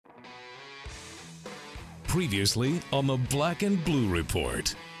Previously on the Black and Blue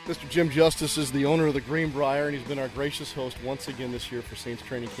Report. Mr. Jim Justice is the owner of the Greenbrier, and he's been our gracious host once again this year for Saints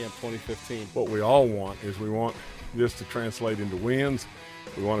Training Camp 2015. What we all want is we want this to translate into wins.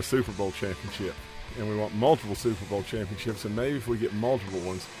 We want a Super Bowl championship, and we want multiple Super Bowl championships, and maybe if we get multiple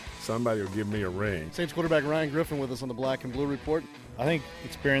ones, somebody will give me a ring. Saints quarterback Ryan Griffin with us on the Black and Blue Report. I think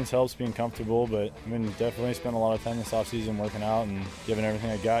experience helps being comfortable, but definitely spent a lot of time this offseason working out and giving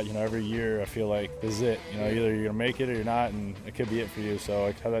everything I got. Every year I feel like this is it. Either you're going to make it or you're not, and it could be it for you. So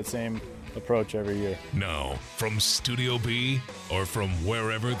I have that same approach every year. Now, from Studio B or from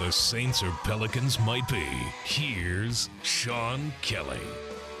wherever the Saints or Pelicans might be, here's Sean Kelly.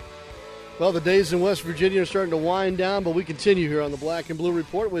 Well, the days in West Virginia are starting to wind down, but we continue here on the Black and Blue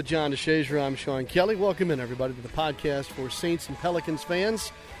Report with John DeShazier. I'm Sean Kelly. Welcome in, everybody, to the podcast for Saints and Pelicans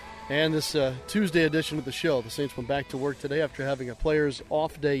fans. And this Tuesday edition of the show. The Saints went back to work today after having a players'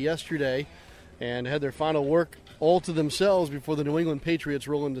 off day yesterday and had their final work all to themselves before the New England Patriots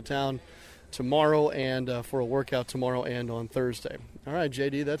roll into town tomorrow and for a workout tomorrow and on Thursday. All right,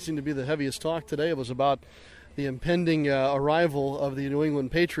 JD, that seemed to be the heaviest talk today. It was about the impending arrival of the New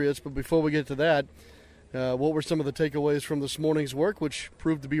England Patriots. But before we get to that, what were some of the takeaways from this morning's work, which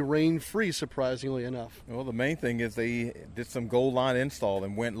proved to be rain-free, surprisingly enough? Well, the main thing is they did some goal line install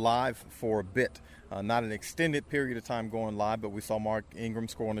and went live for a bit. Not an extended period of time going live, but we saw Mark Ingram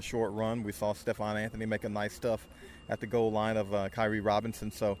score on a short run. We saw Stephon Anthony make a nice stuff at the goal line of Kyrie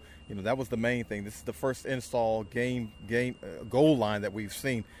Robinson. So, that was the main thing. This is the first install goal line that we've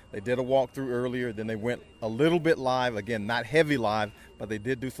seen. They did a walkthrough earlier, then they went a little bit live. Again, not heavy live, but they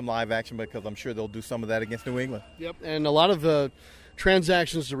did do some live action because I'm sure they'll do some of that against New England. Yep, and a lot of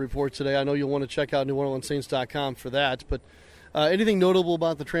transactions to report today. I know you'll want to check out NewOrleansSaints.com for that, but anything notable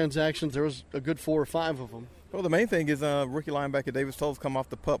about the transactions? There was a good 4 or 5 of them. Well, the main thing is rookie linebacker Davis Toles come off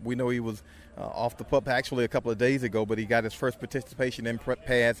the PUP. We know he was off the PUP actually a couple of days ago, but he got his first participation in prep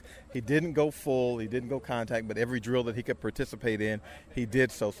pads. He didn't go full, he didn't go contact, but every drill that he could participate in, he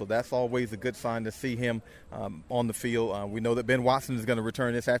did so. So that's always a good sign to see him on the field. We know that Ben Watson is going to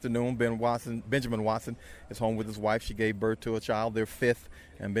return this afternoon. Benjamin Watson is home with his wife. She gave birth to a child, their 5th,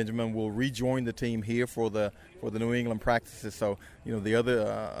 and Benjamin will rejoin the team here for the New England practices. So, the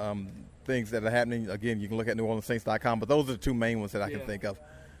other things that are happening, again, you can look at NewOrleansSaints.com, but those are the two main ones that I can think of.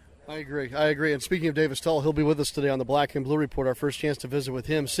 I agree. And speaking of Davis Tull, he'll be with us today on the Black and Blue Report, our first chance to visit with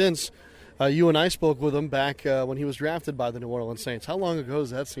him since you and I spoke with him back when he was drafted by the New Orleans Saints. How long ago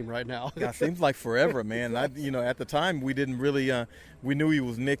does that seem right now? Yeah, it seems like forever, man. At the time, we didn't really we knew he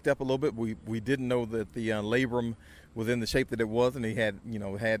was nicked up a little bit. We didn't know that the labrum was in the shape that it was, and he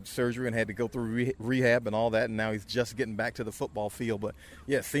had surgery and had to go through rehab and all that, and now he's just getting back to the football field. But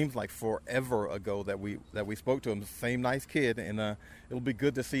yeah, it seems like forever ago that we spoke to him. Same nice kid, and it'll be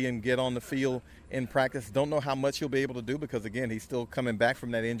good to see him get on the field in practice. Don't know how much he'll be able to do because, again, he's still coming back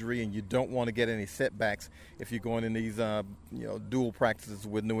from that injury, and you don't want to get any setbacks if you're going in these dual practices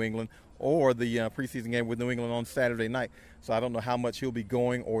with New England or the preseason game with New England on Saturday night. So I don't know how much he'll be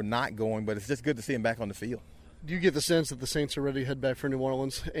going or not going, but it's just good to see him back on the field. Do you get the sense that the Saints are ready to head back for New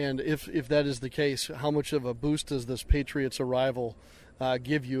Orleans? And if that is the case, how much of a boost does this Patriots arrival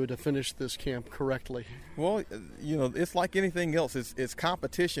give you to finish this camp correctly? Well, it's like anything else. It's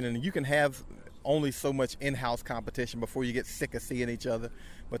competition, and you can have only so much in-house competition before you get sick of seeing each other.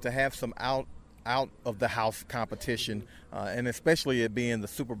 But to have some out of the house competition, and especially it being the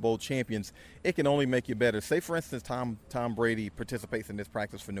Super Bowl champions, it can only make you better. Say, for instance, Tom Brady participates in this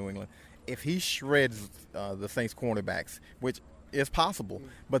practice for New England. If he shreds the Saints cornerbacks, which is possible,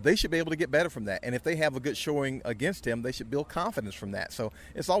 but they should be able to get better from that. And if they have a good showing against him, they should build confidence from that. So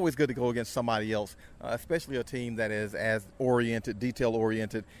it's always good to go against somebody else, especially a team that is as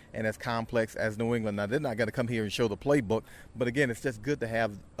detail-oriented, and as complex as New England. Now, they're not going to come here and show the playbook, but again, it's just good to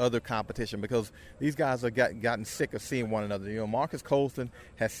have other competition because these guys have gotten sick of seeing one another. Marcus Colston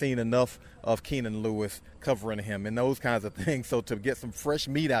has seen enough of Keenan Lewis covering him and those kinds of things. So to get some fresh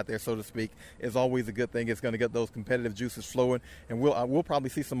meat out there, so to speak, is always a good thing. It's going to get those competitive juices flowing. And we'll probably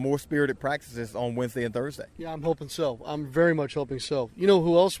see some more spirited practices on Wednesday and Thursday. Yeah, I'm hoping so. I'm very much hoping so. You know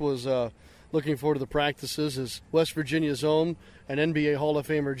who else was looking forward to the practices is West Virginia's own and NBA Hall of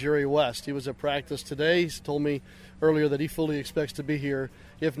Famer Jerry West. He was at practice today. He told me earlier that he fully expects to be here,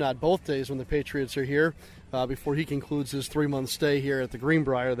 if not both days when the Patriots are here, before he concludes his 3-month stay here at the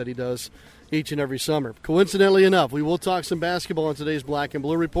Greenbrier that he does each and every summer. Coincidentally enough, we will talk some basketball on today's Black and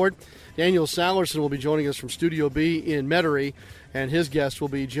Blue Report. Daniel Sallerson will be joining us from Studio B in Metairie, and his guest will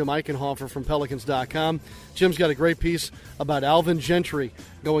be Jim Eichenhofer from Pelicans.com. Jim's got a great piece about Alvin Gentry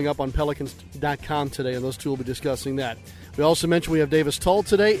going up on Pelicans.com today, and those two will be discussing that. We also mentioned we have Davis Tull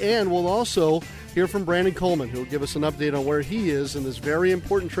today, and we'll also hear from Brandon Coleman, who will give us an update on where he is in this very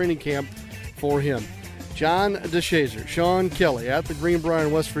important training camp for him. John DeShazer, Sean Kelly at the Greenbrier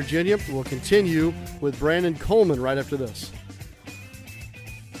in West Virginia. We'll continue with Brandon Coleman right after this.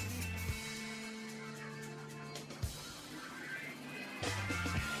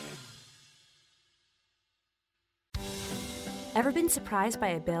 Ever been surprised by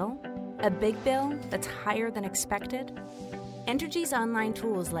a bill? A big bill that's higher than expected? Entergy's online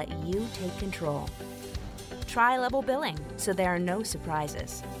tools let you take control. Try level billing so there are no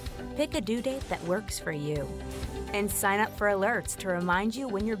surprises. Pick a due date that works for you. And sign up for alerts to remind you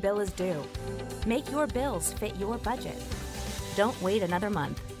when your bill is due. Make your bills fit your budget. Don't wait another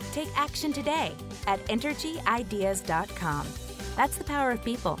month. Take action today at EnergyIdeas.com. That's the power of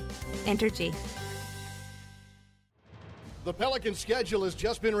people. Entergy. The Pelican schedule has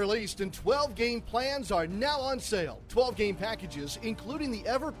just been released, and 12-game plans are now on sale. 12-game packages, including the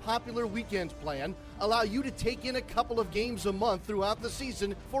ever-popular weekend plan, allow you to take in a couple of games a month throughout the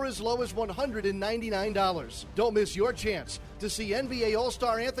season for as low as $199. Don't miss your chance to see NBA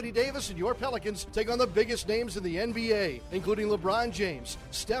All-Star Anthony Davis and your Pelicans take on the biggest names in the NBA, including LeBron James,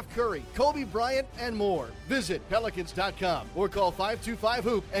 Steph Curry, Kobe Bryant, and more. Visit Pelicans.com or call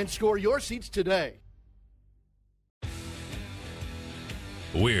 525-HOOP and score your seats today.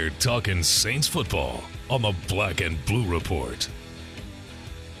 We're talking Saints football on the Black and Blue Report.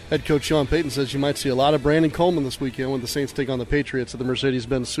 Head coach Sean Payton says you might see a lot of Brandon Coleman this weekend when the Saints take on the Patriots at the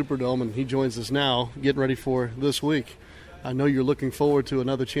Mercedes-Benz Superdome, and he joins us now, getting ready for this week. I know you're looking forward to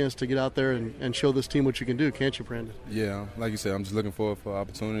another chance to get out there and show this team what you can do, can't you, Brandon? Yeah, like you said, I'm just looking forward for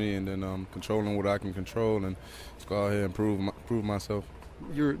opportunity and then controlling what I can control and just go out here and prove myself.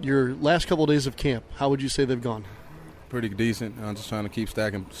 Your last couple of days of camp, how would you say they've gone? Pretty decent. I'm just trying to keep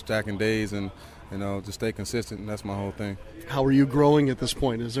stacking days and just stay consistent, and that's my whole thing. How are you growing at this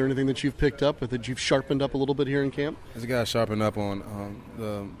point? Is there anything that you've picked up or that you've sharpened up a little bit here in camp? As a guy, sharpen up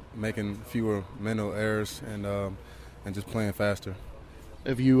on making fewer mental errors and just playing faster.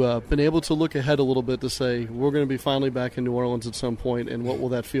 Have you been able to look ahead a little bit to say, we're going to be finally back in New Orleans at some point, and what will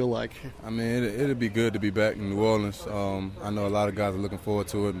that feel like? I mean, it'll be good to be back in New Orleans. I know a lot of guys are looking forward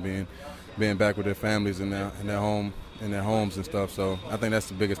to it and being back with their families in their homes and stuff, so I think that's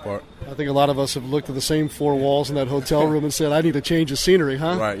the biggest part. I think a lot of us have looked at the same four walls in that hotel room and said, I need a change of scenery,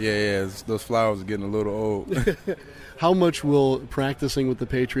 huh? Right, yeah. Those flowers are getting a little old. How much will practicing with the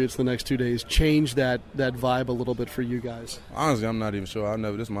Patriots the next 2 days change that vibe a little bit for you guys? Honestly, I'm not even sure.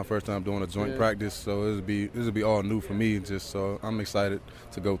 This is my first time doing a joint practice, so this will be all new for me. So I'm excited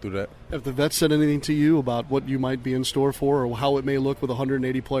to go through that. Have the vets said anything to you about what you might be in store for, or how it may look with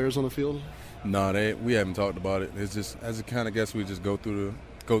 180 players on the field? No, we haven't talked about it. It's just, as a kind of guess, we just go through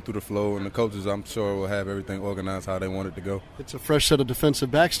the flow, and the coaches, I'm sure, will have everything organized how they want it to go. It's a fresh set of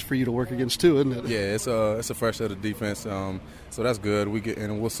defensive backs for you to work against too, isn't it? Yeah, it's a fresh set of defense, so that's good.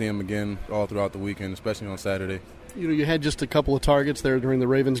 We'll see them again all throughout the weekend, especially on Saturday. You had just a couple of targets there during the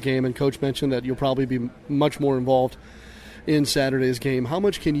Ravens game, and Coach mentioned that you'll probably be much more involved in Saturday's game. How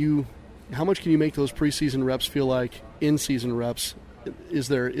much can you make those preseason reps feel like in-season reps? Is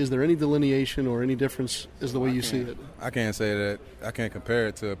there any delineation or any difference as the way you see it? I can't say that. I can't compare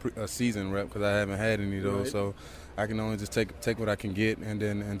it to a season rep because I haven't had any of those. Right. So I can only just take what I can get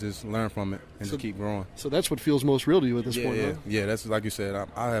and just learn from it and just keep growing. So that's what feels most real to you at this point, huh? Yeah, that's like you said.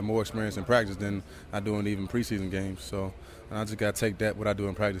 I have more experience in practice than I do in even preseason games. So I just got to take what I do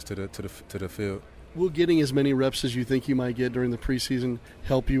in practice to the field. Will getting as many reps as you think you might get during the preseason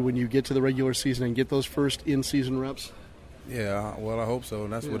help you when you get to the regular season and get those first in-season reps? Yeah, well, I hope so,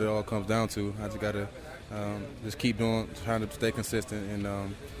 and that's what it all comes down to. I just got to just keep trying to stay consistent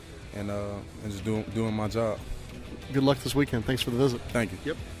and just doing my job. Good luck this weekend. Thanks for the visit. Thank you.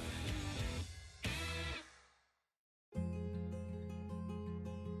 Yep.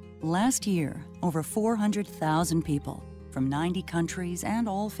 Last year, over 400,000 people from 90 countries and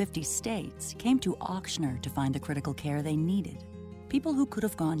all 50 states came to Ochsner to find the critical care they needed. People who could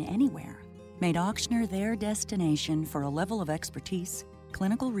have gone anywhere made Ochsner their destination for a level of expertise,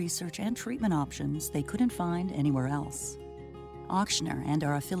 clinical research, and treatment options they couldn't find anywhere else. Ochsner and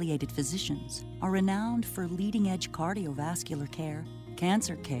our affiliated physicians are renowned for leading-edge cardiovascular care,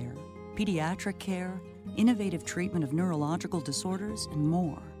 cancer care, pediatric care, innovative treatment of neurological disorders, and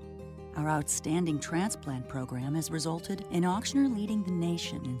more. Our outstanding transplant program has resulted in Ochsner leading the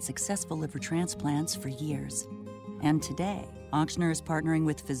nation in successful liver transplants for years. And today, Ochsner is partnering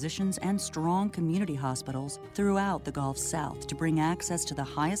with physicians and strong community hospitals throughout the Gulf South to bring access to the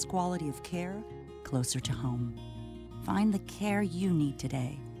highest quality of care closer to home. Find the care you need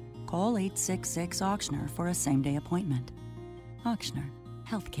today. Call 866-OCHSNER for a same-day appointment. Ochsner,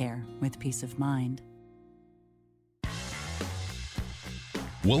 healthcare with peace of mind.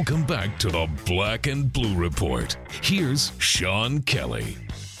 Welcome back to the Black and Blue Report. Here's Sean Kelly.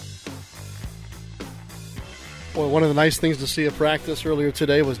 Boy, one of the nice things to see at practice earlier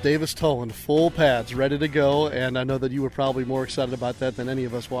today was Davis Tull in full pads, ready to go, and I know that you were probably more excited about that than any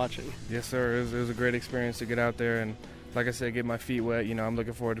of us watching. Yes, sir. It was a great experience to get out there and, like I said, get my feet wet. I'm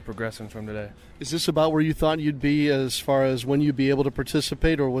looking forward to progressing from today. Is this about where you thought you'd be as far as when you'd be able to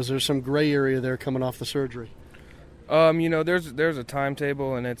participate, or was there some gray area there coming off the surgery? There's a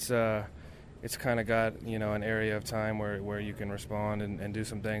timetable, and it's kind of got, an area of time where you can respond and do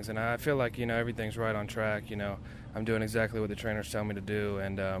some things. And I feel like, everything's right on track. I'm doing exactly what the trainers tell me to do,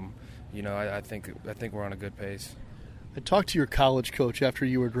 and, I think we're on a good pace. I talked to your college coach after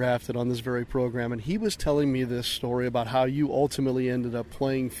you were drafted on this very program, and he was telling me this story about how you ultimately ended up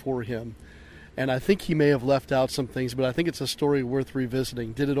playing for him. And I think he may have left out some things, but I think it's a story worth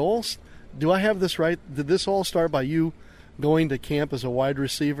revisiting. Do I have this right? Did this all start by you going to camp as a wide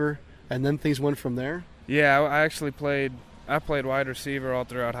receiver, and then things went from there? Yeah, I actually played wide receiver all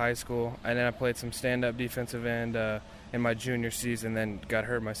throughout high school, and then I played some stand-up defensive end in my junior season, then got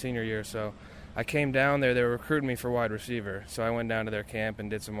hurt my senior year. So I came down there. They were recruiting me for wide receiver, so I went down to their camp and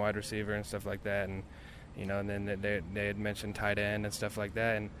did some wide receiver and stuff like that. And and then they had mentioned tight end and stuff like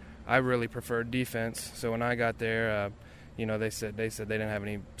that, and I really preferred defense. So when I got there, they said they didn't have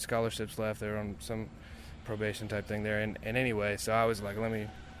any scholarships left. They were on some probation type thing there. And anyway, so I was like,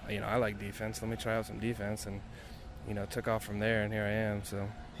 I like defense. Let me try out some defense, and took off from there. And here I am. So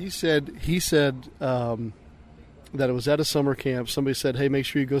he said that it was at a summer camp. Somebody said, "Hey, make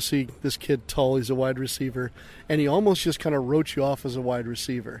sure you go see this kid Tull. He's a wide receiver," and he almost just kind of wrote you off as a wide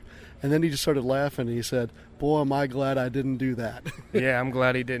receiver. And then he just started laughing, and he said, "Boy, am I glad I didn't do that." Yeah, I'm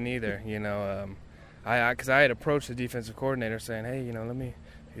glad he didn't either. Because I had approached the defensive coordinator saying, "Hey,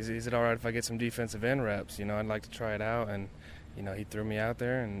 is it all right if I get some defensive end reps? I'd like to try it out." And, he threw me out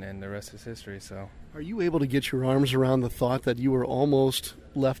there, and the rest is history. So, are you able to get your arms around the thought that you were almost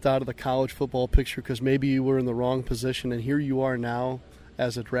left out of the college football picture because maybe you were in the wrong position, and here you are now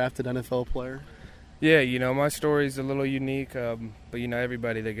as a drafted NFL player? Yeah, my story's a little unique, but,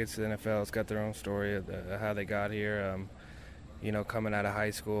 everybody that gets to the NFL has got their own story of how they got here. Coming out of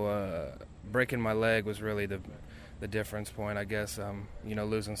high school, breaking my leg was really the difference point, I guess.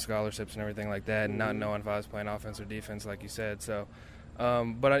 Losing scholarships and everything like that, and not knowing if I was playing offense or defense, like you said. So,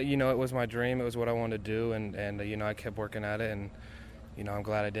 but it was my dream. It was what I wanted to do, and I kept working at it, and I'm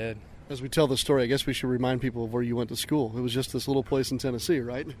glad I did. As we tell the story, I guess we should remind people of where you went to school. It was just this little place in Tennessee,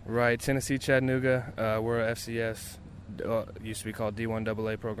 right? Right, Tennessee, Chattanooga. We're a FCS, used to be called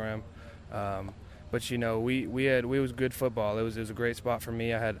D1AA program. But we was good football. It was a great spot for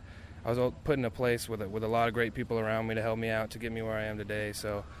me. I was put in a place with a lot of great people around me to help me out to get me where I am today.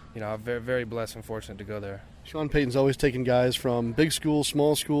 So I'm very, very blessed and fortunate to go there. Sean Payton's always taking guys from big schools,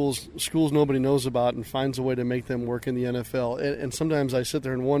 small schools, schools nobody knows about, and finds a way to make them work in the NFL. And sometimes I sit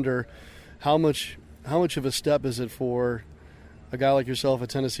there and wonder how much of a step is it for a guy like yourself at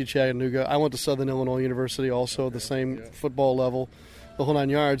Tennessee, Chattanooga. I went to Southern Illinois University, also the same football level, the whole 9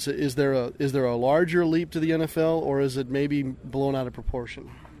 yards. Is there a larger leap to the NFL, or is it maybe blown out of proportion?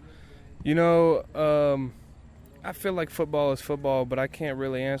 I feel like football is football, but I can't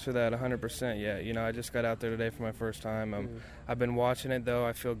really answer that 100% yet. I just got out there today for my first time. I've been watching it, though.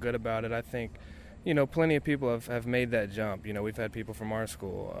 I feel good about it. I think, plenty of people have made that jump. We've had people from our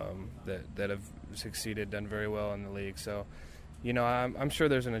school that have succeeded, done very well in the league. So, I'm sure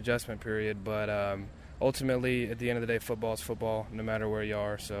there's an adjustment period, but ultimately, at the end of the day, football is football, no matter where you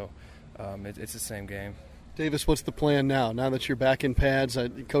are. So it's the same game. Davis, what's the plan now? Now that you're back in pads,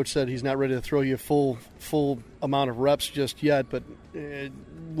 Coach said he's not ready to throw you full amount of reps just yet, but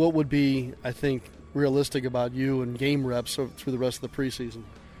what would be, I think, realistic about you and game reps through the rest of the preseason?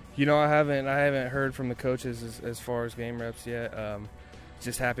 I haven't heard from the coaches as far as game reps yet.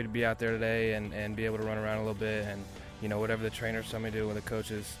 Just happy to be out there today and be able to run around a little bit, and whatever the trainers tell me to do, what the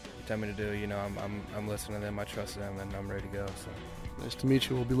coaches tell me to do, I'm listening to them, I trust them, and I'm ready to go. So nice to meet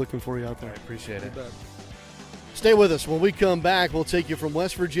you. We'll be looking for you out there. I appreciate it. Stay with us. When we come back, we'll take you from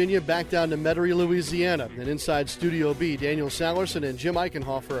West Virginia back down to Metairie, Louisiana. And inside Studio B, Daniel Sallerson and Jim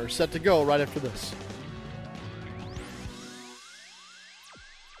Eichenhofer are set to go right after this.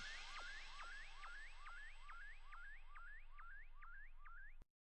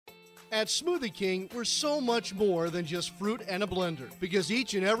 At Smoothie King, we're so much more than just fruit and a blender, because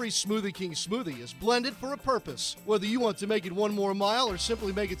each and every Smoothie King smoothie is blended for a purpose. Whether you want to make it one more mile or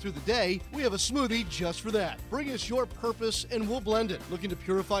simply make it through the day, we have a smoothie just for that. Bring us your purpose and we'll blend it. Looking to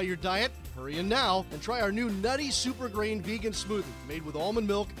purify your diet? Hurry in now and try our new Nutty Super Grain Vegan Smoothie. Made with almond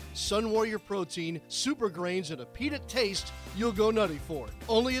milk, Sun Warrior protein, super grains, and a peanut taste you'll go nutty for.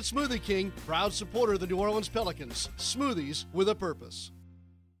 Only at Smoothie King, proud supporter of the New Orleans Pelicans. Smoothies with a purpose.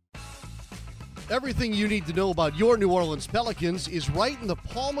 Everything you need to know about your New Orleans Pelicans is right in the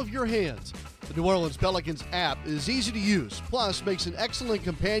palm of your hands. The New Orleans Pelicans app is easy to use, plus makes an excellent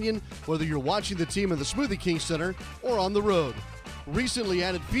companion whether you're watching the team in the Smoothie King Center or on the road. Recently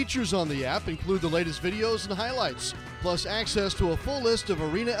added features on the app include the latest videos and highlights, plus access to a full list of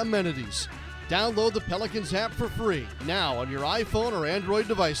arena amenities. Download the Pelicans app for free now on your iPhone or Android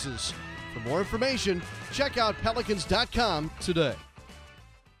devices. For more information, check out pelicans.com today.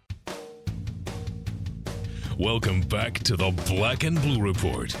 Welcome back to the Black and Blue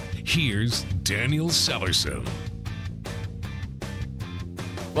Report. Here's Daniel Sellerson.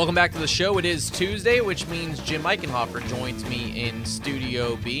 Welcome back to the show. It is Tuesday, which means Jim Eichenhofer joins me in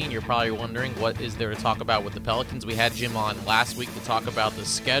Studio B, and you're probably wondering what is there to talk about with the Pelicans. We had Jim on last week to talk about the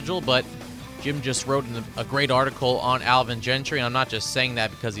schedule, but Jim just wrote a great article on Alvin Gentry, and I'm not just saying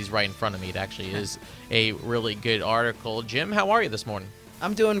that because he's right in front of me. It actually is a really good article. Jim, how are you this morning?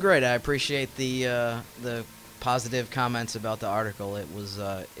 I'm doing great. I appreciate the positive comments about the article. It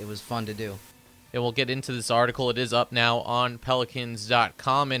was fun to do. And we'll get into this article. It is up now on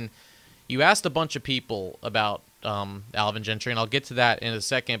Pelicans.com, and you asked a bunch of people about Alvin Gentry, and I'll get to that in a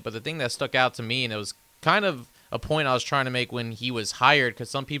second, but the thing that stuck out to me, and it was kind of a point I was trying to make when he was hired, because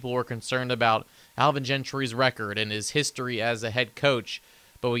some people were concerned about Alvin Gentry's record and his history as a head coach,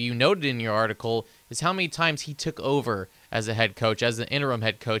 but what you noted in your article is how many times he took over as a head coach, as an interim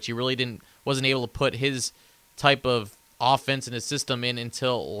head coach. He really wasn't able to put his type of offense in his system in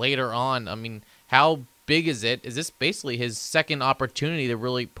until later on. I mean, how big is it? Is this basically his second opportunity to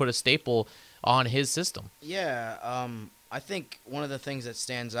really put a staple on his system? Yeah, I think one of the things that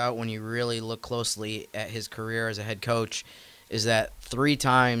stands out when you really look closely at his career as a head coach is that 3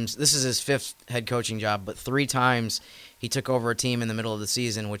 times, this is his 5th head coaching job, but 3 times he took over a team in the middle of the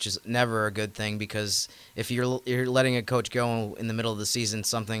season, which is never a good thing, because if you're letting a coach go in the middle of the season,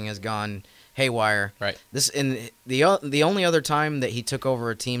 something has gone haywire. Right. The only other time that he took over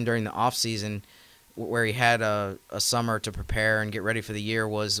a team during the off season, where he had a summer to prepare and get ready for the year,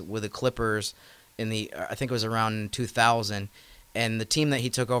 was with the Clippers I think it was around 2000, and the team that he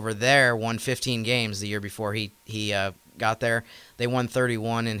took over there won 15 games the year before he got there. They won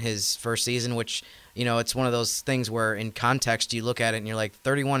 31 in his first season, which, you know, it's one of those things where in context you look at it and you're like,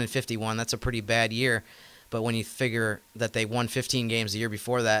 31 and 51, that's a pretty bad year. But when you figure that they won 15 games the year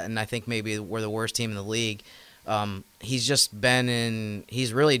before that, and I think maybe we're the worst team in the league, he's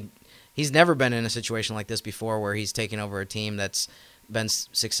never been in a situation like this before, where he's taken over a team that's been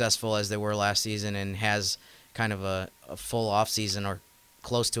successful as they were last season and has kind of a full offseason, or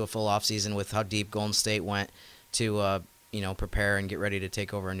close to a full offseason, with how deep Golden State went to prepare and get ready to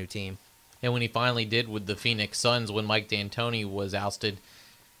take over a new team. And when he finally did with the Phoenix Suns, when Mike D'Antoni was ousted,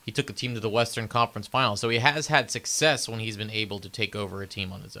 he took the team to the Western Conference Finals. So he has had success when he's been able to take over a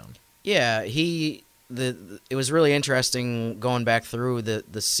team on his own. Yeah, it was really interesting going back through the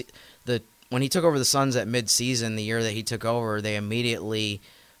when he took over the Suns at mid-season, the year that he took over, they immediately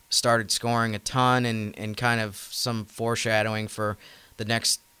started scoring a ton, and kind of some foreshadowing for the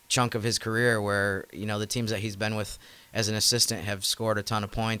next chunk of his career, where, you know, the teams that he's been with as an assistant have scored a ton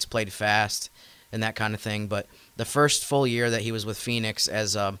of points, played fast, and that kind of thing. But the first full year that he was with Phoenix,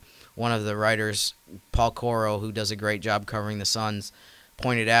 as one of the writers, Paul Coro, who does a great job covering the Suns,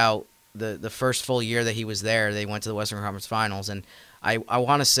 pointed out, the first full year that he was there, they went to the Western Conference Finals, and I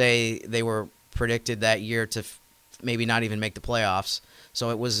want to say they were predicted that year to maybe not even make the playoffs.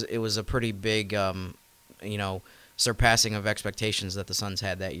 So it was a pretty big, surpassing of expectations that the Suns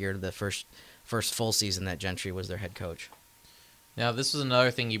had that year, the first full season that Gentry was their head coach. Now, this was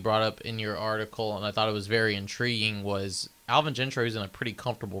another thing you brought up in your article, and I thought it was very intriguing, was Alvin Gentry is in a pretty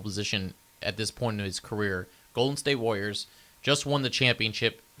comfortable position at this point in his career. Golden State Warriors just won the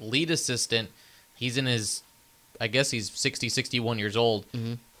championship, lead assistant. He's in his, I guess he's 60, 61 years old.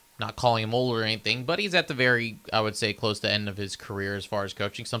 Mm-hmm. Not calling him old or anything, but he's at the very, I would say, close to end of his career as far as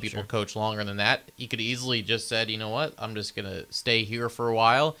coaching. Some people coach longer than that. He could easily just said, you know what, I'm just going to stay here for a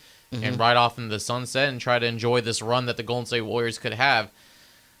while and ride off into the sunset and try to enjoy this run that the Golden State Warriors could have.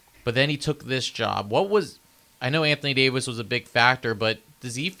 But then he took this job. I know Anthony Davis was a big factor, but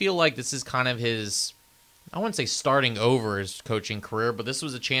does he feel like this is kind of his I wouldn't say starting over his coaching career, but this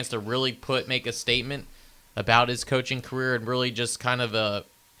was a chance to really make a statement about his coaching career and really just kind of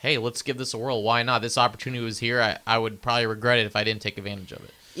hey, let's give this a whirl. Why not? This opportunity was here. I would probably regret it if I didn't take advantage of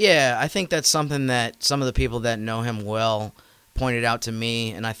it. Yeah, I think that's something that some of the people that know him well pointed out to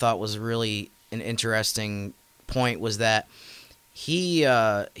me, and I thought was really an interesting point, was that he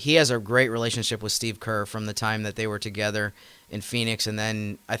has a great relationship with Steve Kerr from the time that they were together in Phoenix, and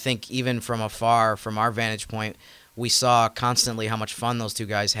then I think even from afar, from our vantage point, we saw constantly how much fun those two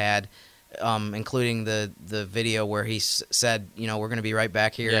guys had, including the video where he said, we're going to be right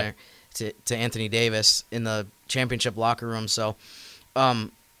back here to Anthony Davis in the championship locker room. So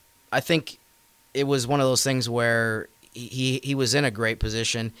I think it was one of those things where he was in a great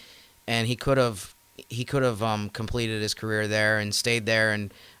position, and he could have completed his career there and stayed there.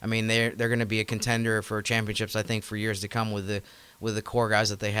 And I mean, they're going to be a contender for championships, I think, for years to come with the core guys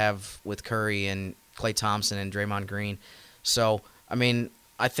that they have with Curry and Klay Thompson and Draymond Green. So I mean,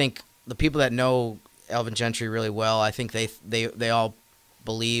 I think the people that know Alvin Gentry really well, I think they all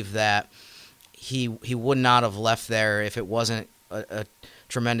believe that he would not have left there if it wasn't a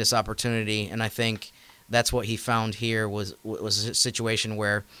tremendous opportunity. And I think that's what he found here was a situation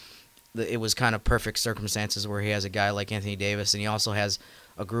where it was kind of perfect circumstances, where he has a guy like Anthony Davis, and he also has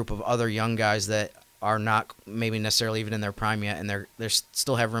a group of other young guys that are not maybe necessarily even in their prime yet, and they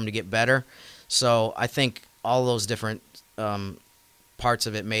still have room to get better. So I think all those different parts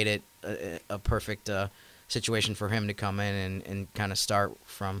of it made it a perfect situation for him to come in and kind of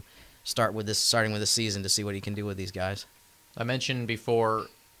starting with this season to see what he can do with these guys. I mentioned before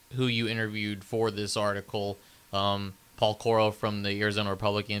who you interviewed for this article. Paul Coro from the Arizona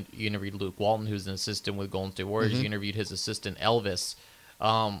Republic. You interviewed Luke Walton, who's an assistant with Golden State Warriors. You interviewed his assistant, Elvis.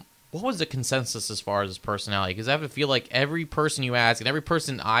 What was the consensus as far as his personality? Because I have to feel like every person you ask, and every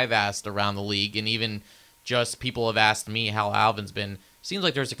person I've asked around the league, and even just people have asked me how Alvin's been, seems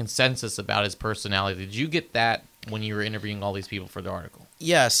like there's a consensus about his personality. Did you get that when you were interviewing all these people for the article?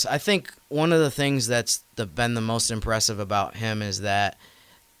 Yes. I think one of the things that's been the most impressive about him is that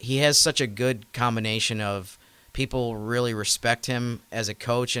he has such a good combination of people really respect him as a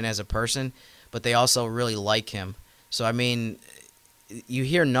coach and as a person, but they also really like him. So, I mean, you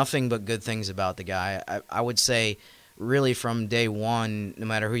hear nothing but good things about the guy. I would say really from day one, no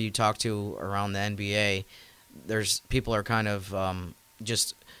matter who you talk to around the NBA, people are kind of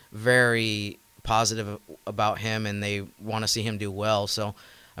just very positive about him, and they want to see him do well. So,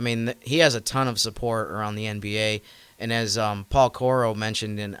 I mean, he has a ton of support around the NBA. And as Paul Coro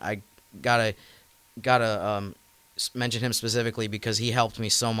mentioned, and I gotta mention him specifically because he helped me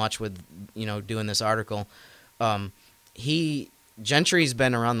so much with doing this article. Gentry's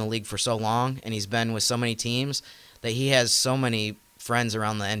been around the league for so long, and he's been with so many teams that he has so many friends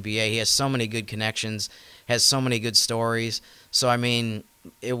around the NBA. He has so many good connections, has so many good stories. So I mean,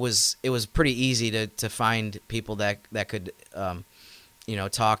 it was pretty easy to find people that could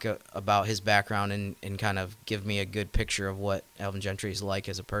talk about his background and kind of give me a good picture of what Alvin Gentry is like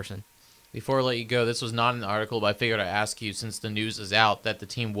as a person. Before I let you go, this was not an article, but I figured I'd ask you, since the news is out that the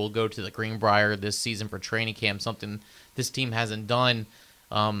team will go to the Greenbrier this season for training camp, something this team hasn't done.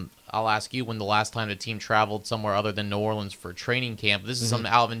 I'll ask you when the last time the team traveled somewhere other than New Orleans for training camp. This is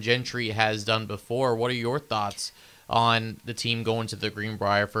something Alvin Gentry has done before. What are your thoughts on the team going to the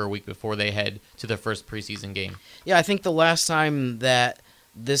Greenbrier for a week before they head to their first preseason game? Yeah, I think the last time that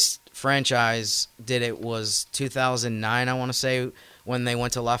this franchise did it was 2009, I want to say, when they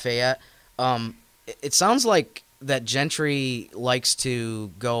went to Lafayette. It sounds like that Gentry likes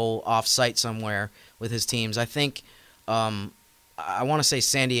to go off-site somewhere with his teams. I think I want to say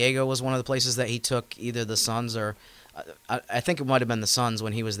San Diego was one of the places that he took either the Suns or I think it might have been the Suns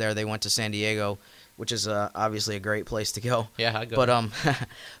when he was there. They went to San Diego, which is obviously a great place to go. Yeah, I'd go.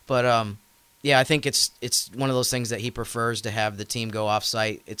 But yeah, I think it's one of those things that he prefers to have the team go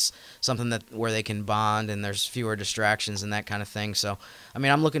off-site. It's something where they can bond and there's fewer distractions and that kind of thing. So, I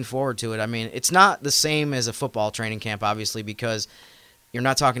mean, I'm looking forward to it. I mean, it's not the same as a football training camp, obviously, because you're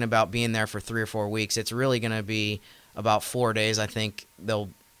not talking about being there for 3 or 4 weeks. It's really going to be about 4 days. I think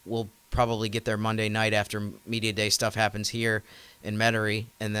we'll probably get there Monday night after media day stuff happens here in Metairie,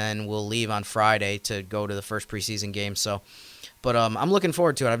 and then we'll leave on Friday to go to the first preseason game. So. But I'm looking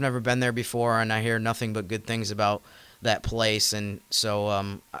forward to it. I've never been there before, and I hear nothing but good things about that place. And so,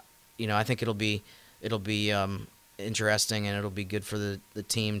 I think it'll be interesting, and it'll be good for the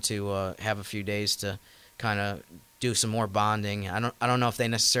team to have a few days to kind of do some more bonding. I don't know if they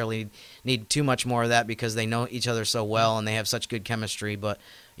necessarily need too much more of that because they know each other so well and they have such good chemistry, but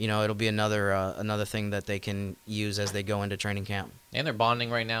it'll be another thing that they can use as they go into training camp. And they're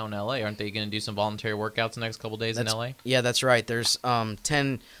bonding right now in LA. Aren't they going to do some voluntary workouts the next couple days in LA? Yeah, that's right. There's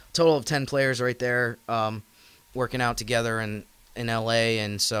total of 10 players right there working out together in LA,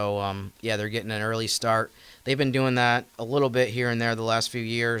 and so they're getting an early start. They've been doing that a little bit here and there the last few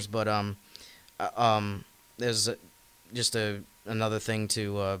years, but there's just another thing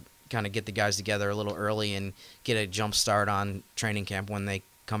to kind of get the guys together a little early and get a jump start on training camp when they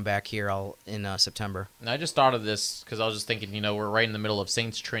come back here in September. And I just thought of this because I was just thinking, we're right in the middle of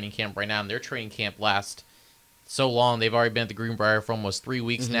Saints training camp right now, and their training camp lasts so long. They've already been at the Greenbrier for almost 3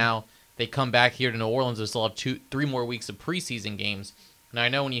 weeks now. They come back here to New Orleans. They still have 2-3 more weeks of preseason games. Now, I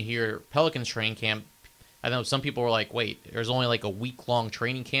know when you hear Pelicans training camp, I know some people were like, wait, there's only like a week-long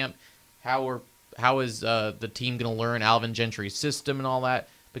training camp. How is the team going to learn Alvin Gentry's system and all that?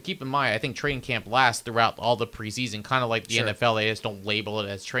 But keep in mind, I think training camp lasts throughout all the preseason, kind of like the NFL. They just don't label it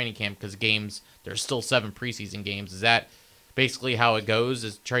as training camp because there's still 7 preseason games. Is that basically how it goes?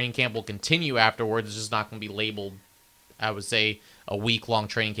 Is training camp will continue afterwards? It's just not going to be labeled, I would say, a week-long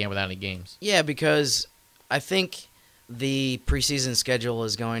training camp without any games. Yeah, because I think the preseason schedule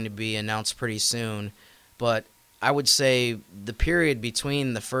is going to be announced pretty soon, but I would say the period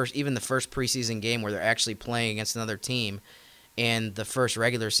between the first preseason game where they're actually playing against another team and the first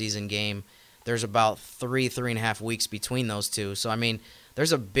regular season game, there's about 3.5 weeks between those two. So, I mean,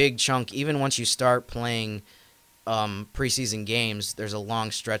 there's a big chunk. Even once you start playing preseason games, there's a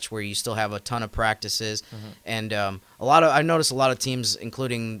long stretch where you still have a ton of practices. And I noticed a lot of teams,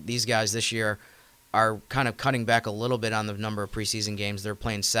 including these guys this year, are kind of cutting back a little bit on the number of preseason games. They're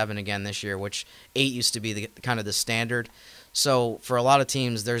playing 7 again this year, which 8 used to be the standard. So for a lot of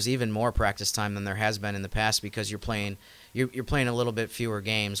teams, there's even more practice time than there has been in the past because you're playing a little bit fewer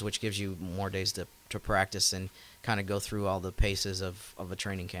games, which gives you more days to practice and kind of go through all the paces of a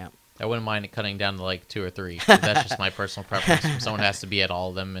training camp. I wouldn't mind it cutting down to like 2 or 3. That's just my personal preference. Someone has to be at all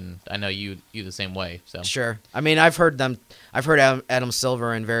of them, and I know you the same way. So sure. I mean, I've heard Adam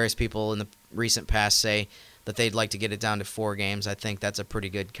Silver and various people in the recent past say that they'd like to get it down to 4 games. I think that's a pretty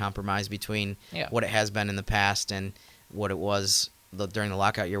good compromise between what it has been in the past and what it was during the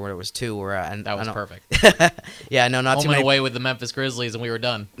lockout year where it was 2. That was perfect. Yeah, no, not home too many. And away with the Memphis Grizzlies, and we were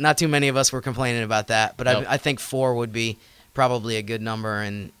done. Not too many of us were complaining about that, but nope. I think 4 would be probably a good number,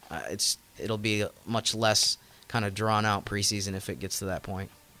 and it'll be much less kind of drawn out preseason if it gets to that point.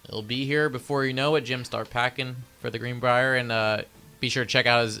 It'll be here before you know it. Jim, start packing for the Greenbrier, and be sure to check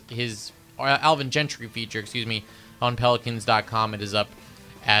out his Alvin Gentry feature, on Pelicans.com. It is up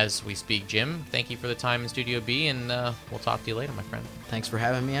as we speak. Jim, thank you for the time in Studio B, and we'll talk to you later, my friend. Thanks for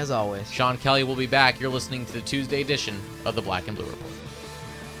having me, as always. Sean Kelly will be back. You're listening to the Tuesday edition of the Black and Blue Report.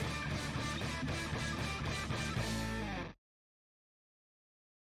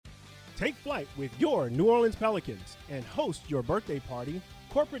 Take flight with your New Orleans Pelicans and host your birthday party,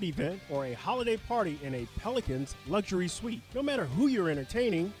 corporate event, or a holiday party in a Pelicans luxury suite. No matter who you're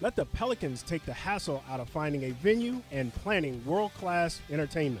entertaining, let the Pelicans take the hassle out of finding a venue and planning world-class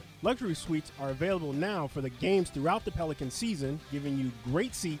entertainment. Luxury suites are available now for the games throughout the Pelicans season, giving you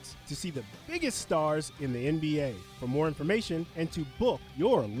great seats to see the biggest stars in the NBA. For more information and to book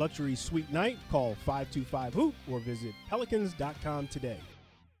your luxury suite night, call 525-HOOP or visit pelicans.com today.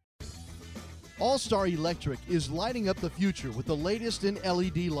 All-Star Electric is lighting up the future with the latest in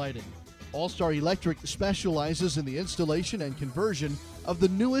LED lighting. All-Star Electric specializes in the installation and conversion of the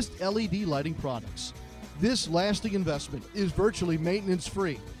newest LED lighting products. This lasting investment is virtually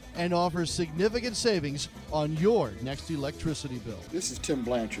maintenance-free and offers significant savings on your next electricity bill. This is Tim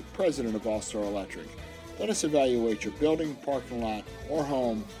Blanchard, president of All-Star Electric. Let us evaluate your building, parking lot, or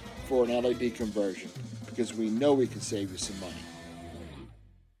home for an LED conversion because we know we can save you some money.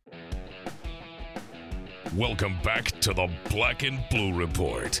 Welcome back to the Black and Blue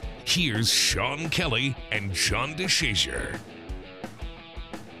Report. Here's Sean Kelly and John DeShazier.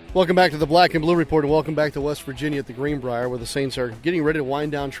 Welcome back to the Black and Blue Report, and welcome back to West Virginia at the Greenbrier, where the Saints are getting ready to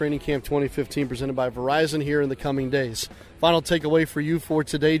wind down Training Camp 2015 presented by Verizon here in the coming days. Final takeaway for you for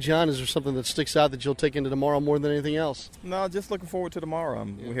today, John. Is there something that sticks out that you'll take into tomorrow more than anything else? No, just looking forward to tomorrow.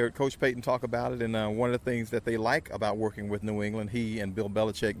 We heard Coach Payton talk about it, and one of the things that they like about working with New England, he and Bill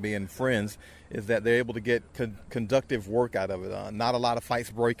Belichick being friends, is that they're able to get conductive work out of it. Not a lot of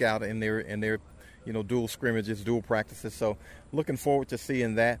fights break out in their dual scrimmages, dual practices. So looking forward to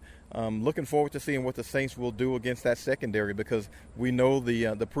seeing that. Looking forward to seeing what the Saints will do against that secondary, because we know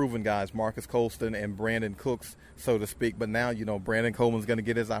the proven guys, Marcus Colston and Brandon Cooks, so to speak. But now, Brandon Coleman's going to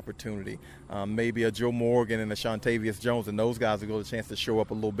get his opportunity. Maybe a Joe Morgan and a Shantavius Jones, and those guys will get a chance to show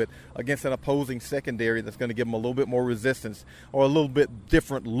up a little bit against an opposing secondary that's going to give them a little bit more resistance or a little bit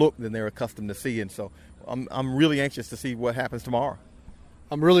different look than they're accustomed to seeing. So I'm really anxious to see what happens tomorrow.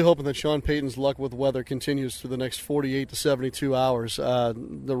 I'm really hoping that Sean Payton's luck with weather continues through the next 48 to 72 hours.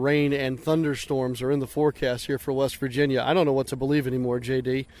 The rain and thunderstorms are in the forecast here for West Virginia. I don't know what to believe anymore,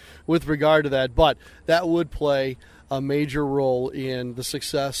 JD, with regard to that, but that would play a major role in the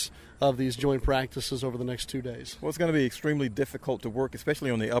success of these joint practices over the next 2 days. Well, it's going to be extremely difficult to work,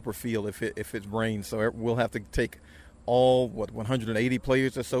 especially on the upper field if it rains. So we'll have to take all 180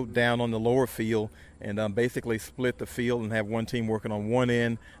 players or so down on the lower field and basically split the field and have one team working on one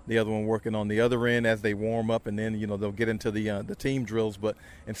end, the other one working on the other end as they warm up, and then they'll get into the team drills. But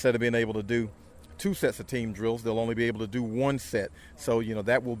instead of being able to do 2 sets of team drills, they'll only be able to do 1 set. So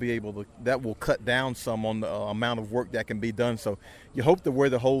that will cut down some on the amount of work that can be done. So you hope the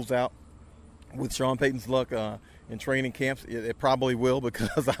weather holds out. With Sean Payton's luck in training camps, it probably will,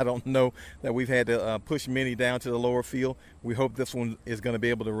 because I don't know that we've had to push many down to the lower field. We hope this one is going to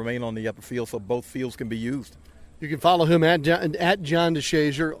be able to remain on the upper field so both fields can be used. You can follow him at John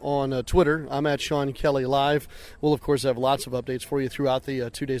DeShazier on Twitter. I'm at Sean Kelly Live. We'll, of course, have lots of updates for you throughout the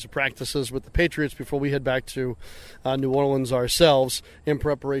 2 days of practices with the Patriots before we head back to New Orleans ourselves in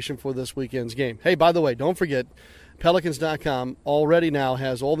preparation for this weekend's game. Hey, by the way, don't forget, Pelicans.com already now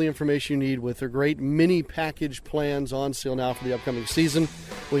has all the information you need with their great mini package plans on sale now for the upcoming season.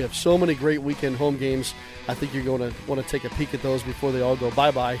 We have so many great weekend home games. I think you're going to want to take a peek at those before they all go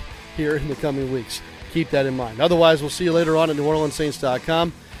bye-bye here in the coming weeks. Keep that in mind. Otherwise, we'll see you later on at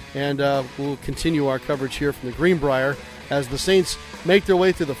NewOrleansSaints.com, and we'll continue our coverage here from the Greenbrier as the Saints make their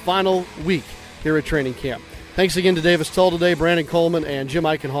way through the final week here at training camp. Thanks again to Davis Tull today, Brandon Coleman, and Jim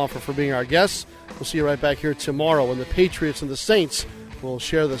Eichenhofer for being our guests. We'll see you right back here tomorrow when the Patriots and the Saints will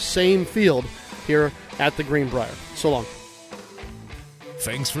share the same field here at the Greenbrier. So long.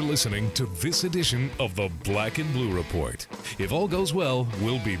 Thanks for listening to this edition of the Black and Blue Report. If all goes well,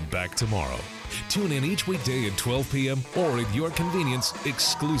 we'll be back tomorrow. Tune in each weekday at 12 p.m. or at your convenience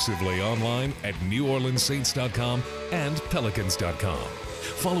exclusively online at NewOrleansSaints.com and Pelicans.com.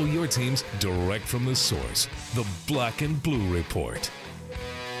 Follow your teams direct from the source, the Black and Blue Report.